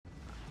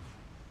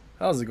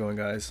How's it going,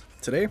 guys?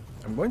 Today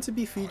I'm going to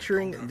be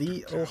featuring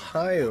the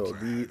Ohio,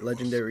 the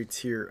legendary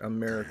tier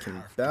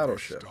American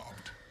battleship.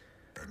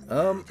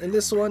 In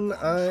this one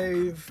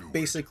I've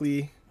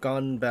basically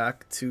gone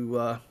back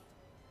to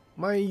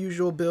my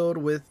usual build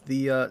with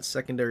the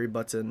secondary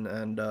button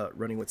and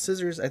running with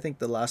scissors. I think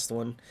the last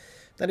one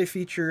that I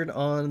featured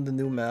on the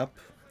new map,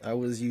 I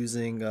was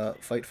using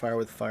fight fire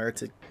with fire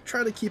to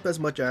try to keep as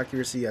much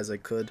accuracy as I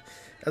could,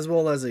 as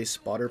well as a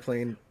spotter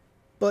plane.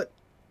 But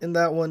in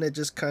that one, it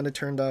just kind of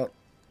turned out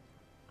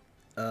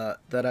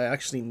that I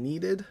actually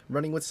needed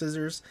running with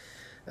scissors,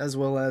 as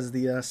well as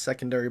the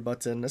secondary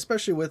button,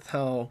 especially with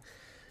how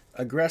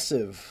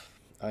aggressive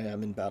I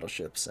am in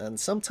battleships, and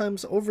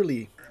sometimes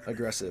overly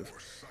aggressive.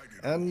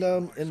 And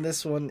in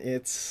this one,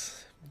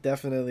 it's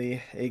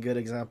definitely a good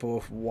example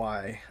of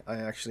why I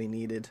actually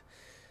needed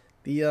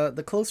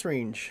the close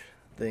range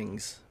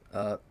things.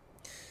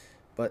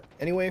 But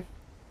anyway,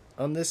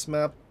 on this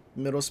map,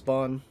 middle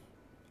spawn,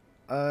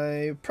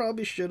 I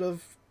probably should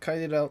have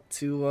kited out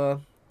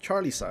to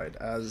Charlie side,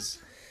 as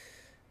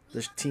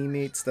the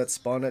teammates that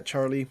spawn at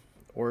Charlie,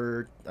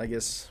 or I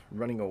guess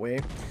running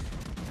away,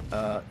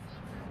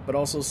 but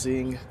also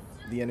seeing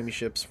the enemy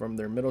ships from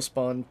their middle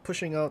spawn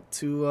pushing out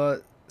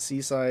to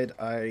seaside,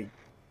 I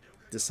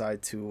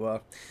decide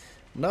to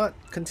not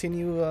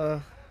continue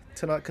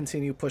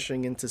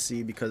pushing into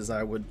C, because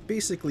I would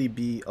basically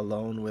be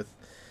alone with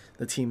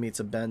the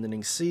teammates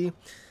abandoning C.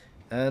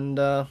 And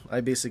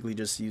I basically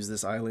just use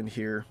this island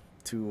here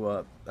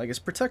to, I guess,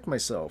 protect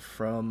myself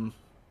from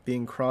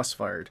being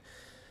crossfired.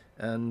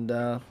 And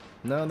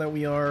now that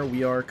we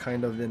are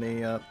kind of in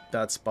a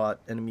bad spot.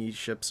 Enemy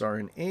ships are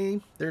in A,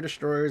 they're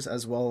destroyers,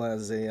 as well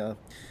as a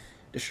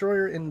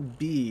destroyer in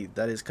B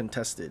that is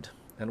contested.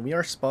 And we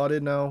are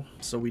spotted now,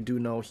 so we do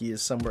know he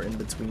is somewhere in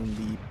between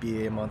the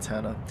BA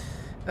Montana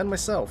and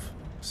myself.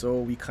 So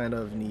we kind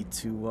of need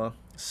to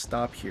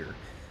stop here.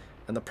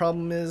 And the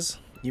problem is,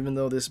 even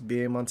though this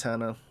BA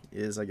Montana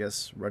is, I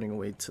guess, running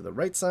away to the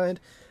right side,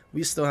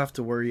 we still have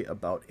to worry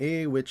about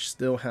A, which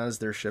still has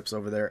their ships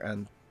over there.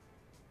 And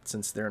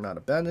since they're not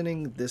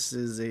abandoning, this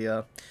is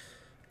a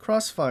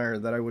crossfire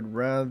that I would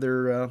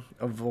rather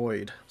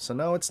avoid. So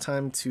now it's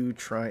time to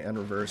try and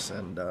reverse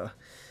and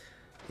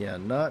yeah,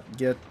 not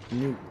get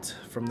nuked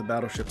from the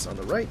battleships on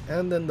the right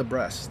and then the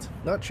Brest.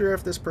 Not sure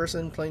if this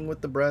person playing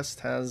with the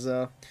Brest has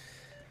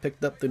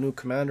picked up the new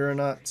commander or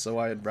not, so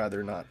I'd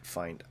rather not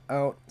find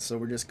out. So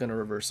we're just gonna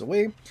reverse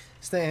away,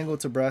 stay angled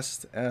to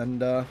Brest,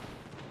 and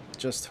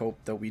just hope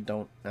that we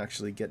don't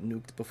actually get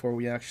nuked before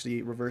we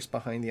actually reverse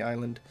behind the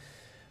island.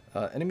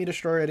 Enemy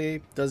destroyer at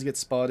A does get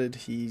spotted.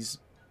 He's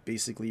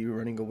basically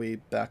running away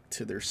back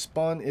to their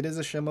spawn. It is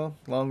a Shima,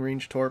 long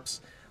range torps.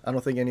 I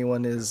don't think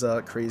anyone is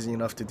crazy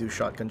enough to do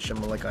shotgun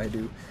Shima like I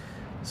do,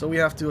 so we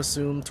have to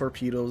assume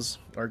torpedoes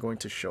are going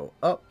to show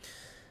up.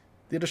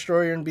 The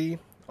destroyer in B,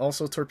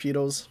 also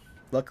torpedoes.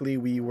 Luckily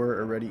we were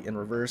already in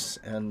reverse,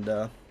 and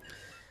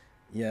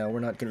yeah, we're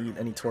not gonna eat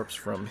any torps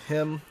from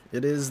him.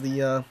 It is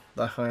the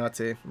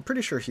Hayate. I'm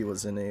pretty sure he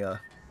was in a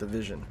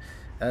division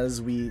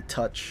as we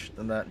touch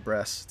that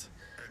Brest.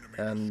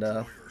 And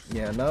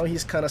yeah, now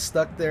he's kind of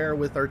stuck there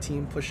with our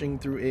team pushing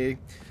through A,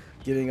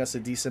 giving us a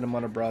decent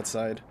amount of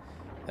broadside.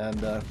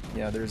 And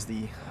yeah, there's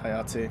the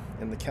Hayate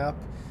in the cap.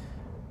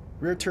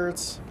 Rear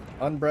turrets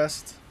on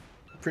Brest,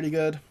 pretty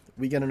good.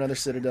 We get another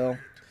Citadel.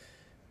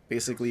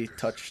 Basically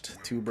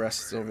touched two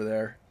Brests over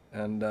there.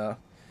 And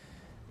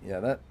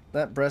yeah,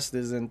 that Brest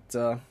isn't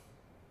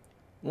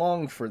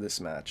long for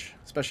this match,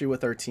 especially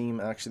with our team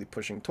actually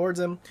pushing towards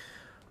him.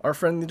 Our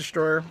friendly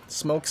destroyer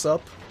smokes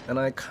up, and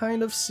I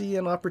kind of see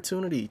an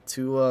opportunity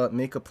to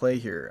make a play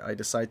here. I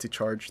decide to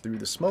charge through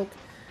the smoke,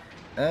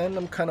 and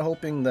I'm kind of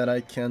hoping that I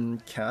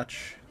can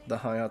catch the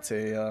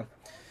Hayate,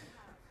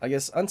 I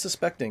guess,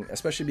 unsuspecting,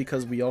 especially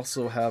because we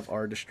also have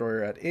our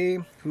destroyer at A,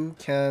 who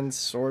can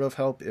sort of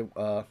help it,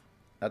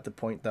 at the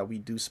point that we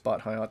do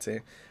spot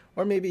Hayate.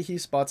 Or maybe he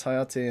spots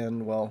Hayate,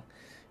 and, well,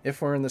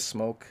 if we're in the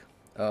smoke,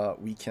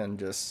 we can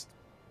just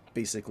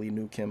basically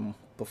nuke him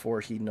before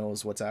he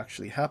knows what's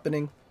actually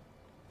happening.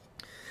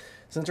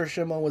 Since our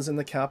Shima was in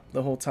the cap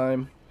the whole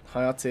time,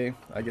 Hayate,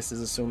 I guess,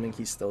 is assuming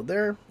he's still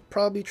there,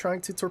 probably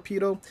trying to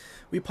torpedo.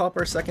 We pop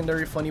our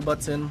secondary funny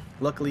button.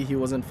 Luckily he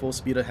wasn't full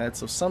speed ahead,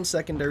 so some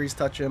secondaries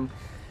touch him.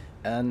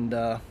 And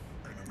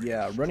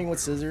yeah, running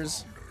with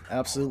scissors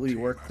absolutely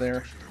worked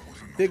there.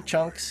 Big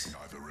chunks.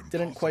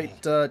 Didn't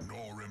quite,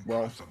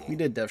 well, we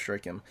did death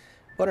strike him,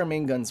 but our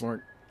main guns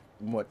weren't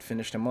what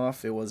finished him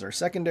off. It was our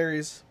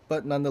secondaries,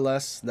 but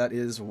nonetheless, that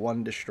is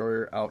one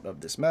destroyer out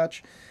of this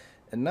match.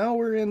 And now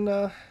we're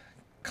in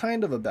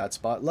kind of a bad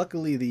spot.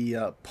 Luckily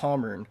the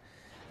Pommern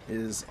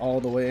is all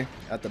the way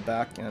at the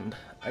back, and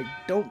I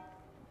don't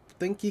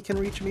think he can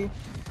reach me.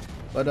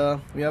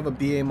 But we have a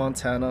BA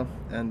Montana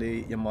and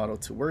a Yamato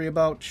to worry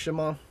about.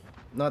 Shima,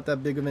 not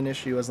that big of an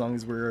issue as long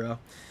as we're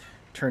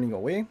turning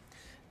away.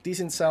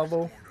 Decent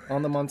salvo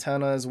on the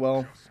Montana as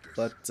well,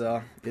 but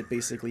it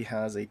basically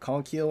has a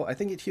conk heal. I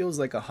think it heals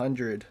like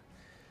 100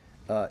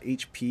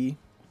 HP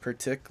per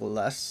tick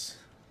less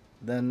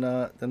than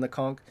the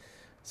conk.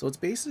 So it's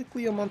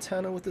basically a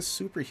Montana with a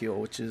super heal,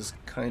 which is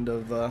kind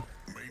of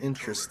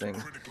interesting.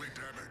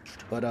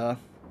 But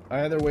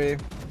either way,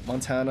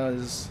 Montana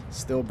is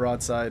still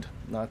broadside,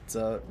 not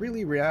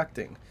really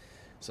reacting.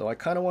 So I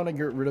kind of want to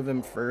get rid of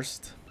him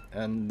first,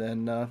 and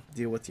then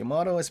deal with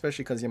Yamato,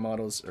 especially because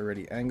Yamato's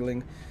already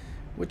angling,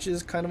 which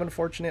is kind of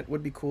unfortunate.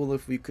 Would be cool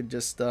if we could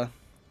just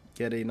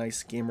get a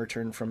nice game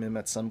return from him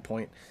at some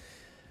point.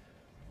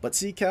 But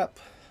C-Cap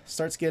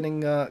starts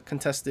getting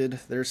contested.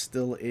 There's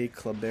still a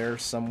Kleber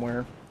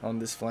somewhere on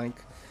this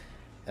flank,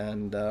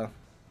 and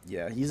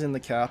yeah, he's in the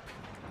cap.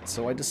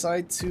 So I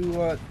decide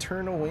to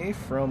turn away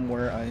from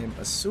where I am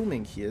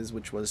assuming he is,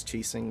 which was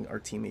chasing our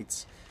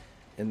teammates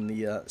in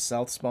the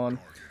south spawn.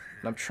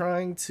 And I'm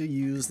trying to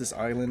use this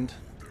island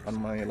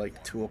on my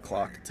like 2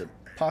 o'clock to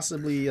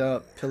possibly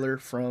pillar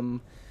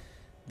from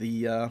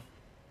the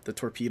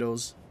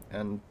torpedoes,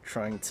 and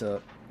trying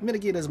to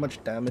mitigate as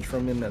much damage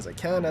from him as I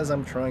can as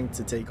I'm trying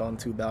to take on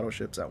 2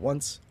 battleships at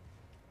once.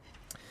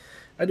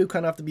 I do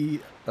kind of have to be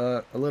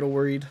a little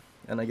worried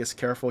and I guess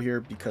careful here,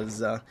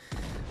 because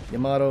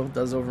Yamato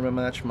does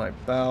overmatch my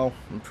bow,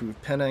 improve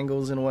pen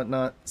angles and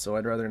whatnot, so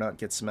I'd rather not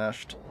get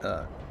smashed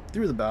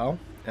through the bow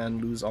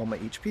and lose all my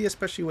HP,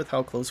 especially with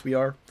how close we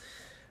are.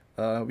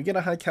 We get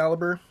a high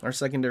caliber, our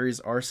secondaries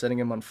are setting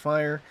him on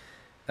fire,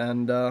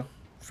 and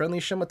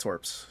friendly Shima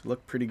Torps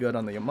look pretty good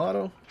on the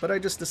Yamato, but I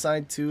just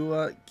decide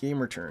to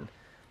game return.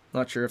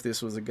 Not sure if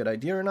this was a good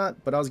idea or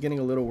not, but I was getting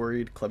a little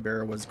worried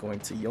Kleber was going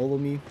to YOLO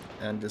me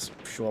and just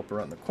show up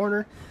around the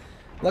corner.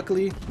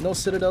 Luckily, no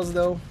citadels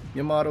though.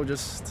 Yamato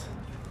just,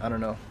 I don't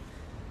know,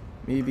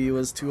 maybe it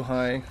was too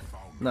high,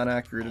 not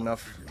accurate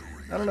enough.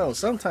 I don't know,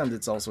 sometimes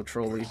it's also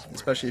trolly,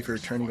 especially if you're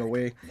turning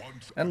away,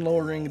 and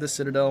lowering the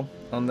citadel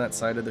on that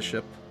side of the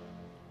ship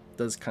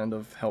does kind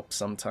of help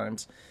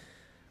sometimes.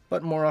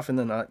 But more often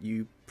than not,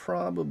 you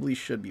probably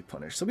should be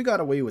punished. So we got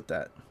away with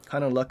that,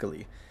 kind of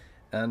luckily.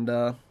 And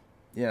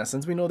yeah,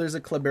 since we know there's a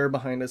Kleber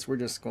behind us, we're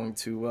just going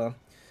to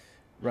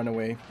run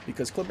away,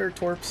 because Kleber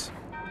Torps,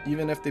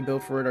 even if they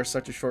build for it, are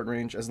such a short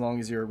range. As long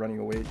as you're running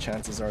away,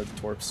 chances are the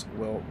Torps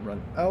will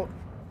run out.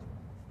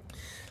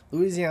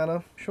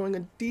 Louisiana showing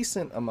a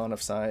decent amount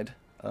of side,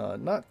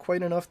 not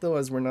quite enough though,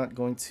 as we're not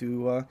going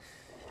to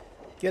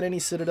get any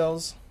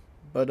citadels.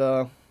 But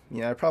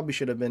yeah, I probably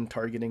should have been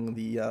targeting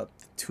the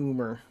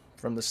tumor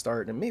from the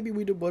start, and maybe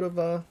we would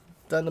have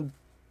done a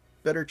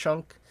better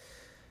chunk.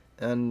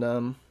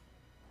 And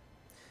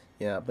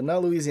yeah, but now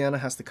Louisiana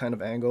has to kind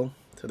of angle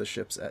to the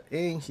ships at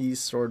A. He's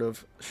sort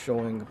of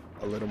showing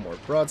a little more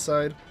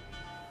broadside.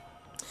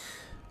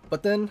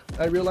 But then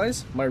I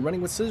realize my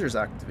running with scissors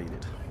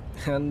activated,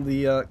 and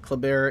the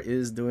Kleber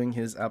is doing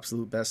his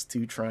absolute best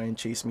to try and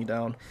chase me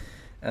down.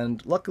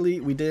 And luckily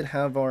we did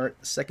have our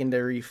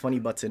secondary funny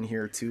button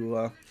here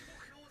to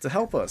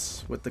help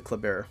us with the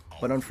Kleber.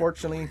 But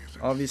unfortunately,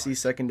 obviously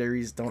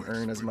secondaries don't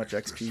earn as much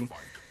XP.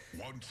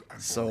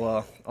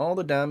 So all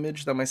the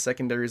damage that my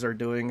secondaries are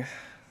doing,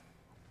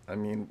 I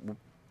mean,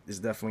 is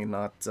definitely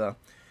not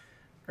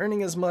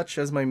earning as much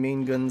as my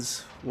main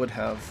guns would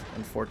have,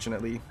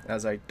 unfortunately,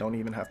 as I don't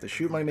even have to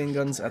shoot my main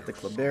guns at the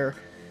Kleber.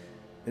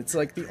 It's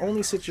like the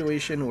only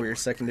situation where your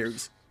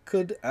secondaries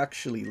could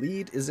actually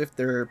lead is if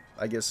they're,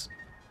 I guess,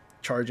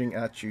 charging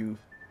at you,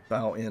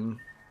 bow in,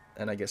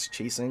 and I guess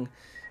chasing.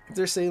 If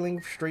they're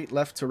sailing straight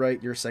left to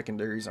right, your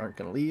secondaries aren't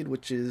going to lead,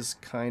 which is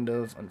kind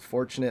of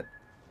unfortunate.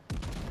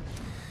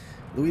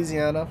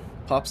 Louisiana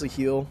pops a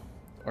heal.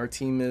 Our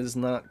team is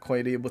not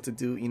quite able to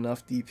do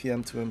enough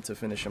DPM to him to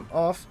finish him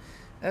off,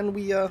 and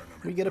we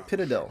get a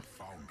Pitadel.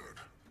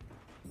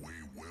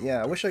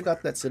 Yeah, I wish I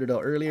got that Citadel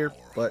earlier,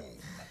 but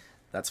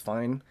that's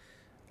fine.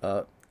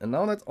 And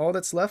now that all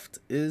that's left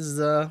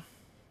is, I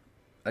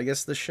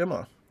guess, the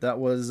Shima that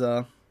was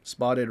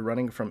spotted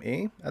running from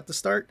A at the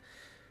start.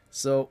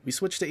 So we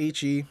switched to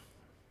HE,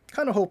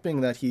 kind of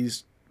hoping that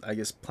he's, I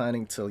guess,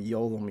 planning to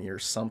YOLO me or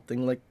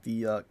something like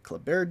the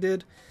Kleber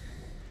did.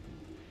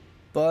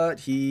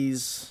 But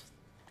he's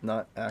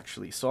not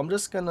actually. So I'm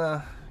just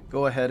gonna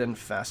go ahead and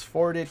fast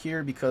forward it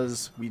here,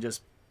 because we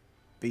just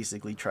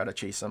basically try to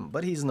chase him,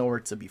 but he's nowhere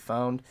to be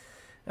found,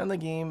 and the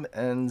game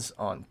ends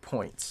on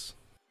points.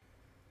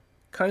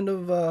 Kind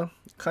of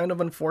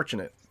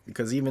unfortunate,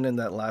 because even in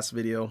that last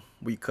video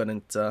we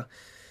couldn't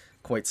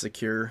quite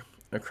secure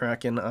a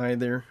Kraken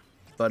either.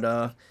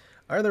 But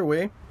either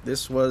way,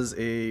 this was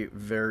a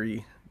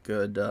very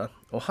good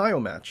Ohio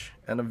match,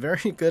 and a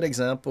very good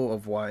example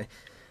of why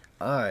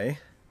I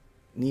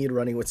need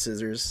running with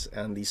scissors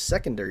and the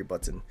secondary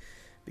button,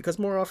 because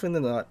more often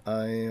than not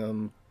I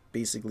am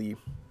basically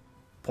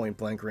point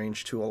blank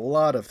range to a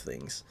lot of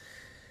things.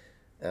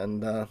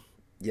 And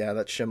yeah,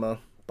 that Shima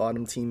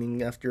bottom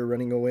teaming after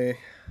running away,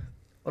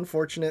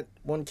 unfortunate.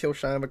 1 kill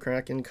shy of a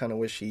Kraken. Kind of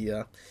wish he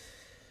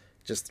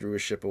just threw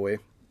his ship away.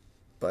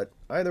 But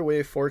either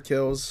way, 4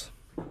 kills,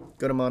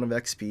 good amount of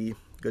XP,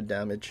 good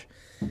damage,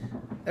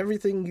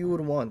 everything you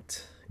would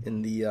want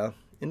in the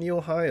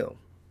Ohio.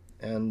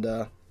 And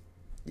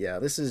yeah,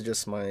 this is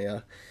just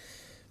my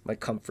my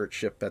comfort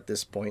ship at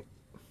this point.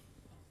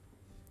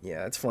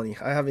 Yeah, it's funny.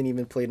 I haven't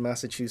even played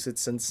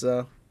Massachusetts since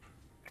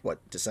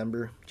what,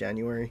 December,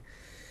 January.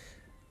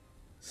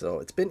 So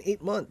it's been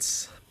 8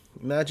 months.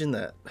 Imagine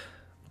that.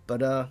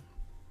 But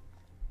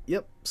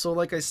yep, so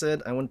like I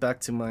said, I went back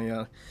to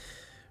my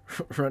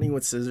running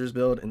with scissors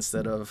build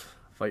instead of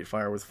fight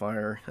fire with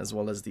fire, as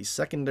well as the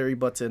secondary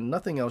button.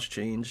 Nothing else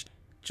changed,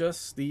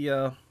 just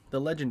the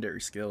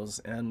legendary skills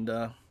and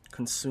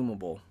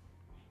consumable.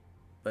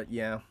 But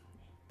yeah,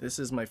 this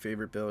is my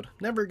favorite build,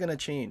 never gonna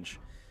change.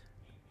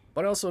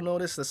 But I also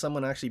noticed that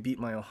someone actually beat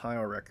my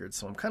Ohio record,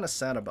 so I'm kind of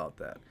sad about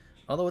that.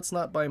 Although it's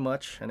not by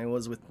much, and it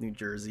was with New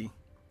Jersey.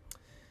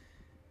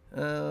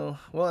 Well,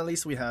 at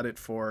least we had it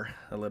for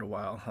a little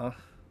while, huh?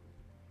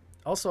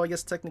 Also, I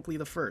guess technically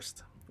the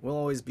first. We'll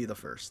always be the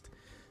first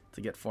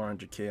to get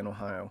 400k in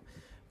Ohio.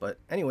 But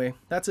anyway,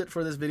 that's it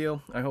for this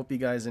video. I hope you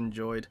guys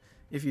enjoyed.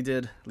 If you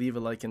did, leave a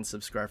like and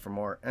subscribe for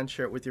more, and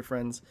share it with your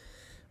friends.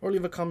 Or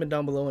leave a comment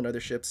down below on other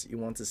ships you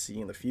want to see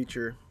in the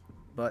future.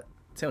 But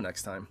till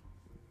next time,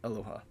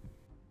 aloha.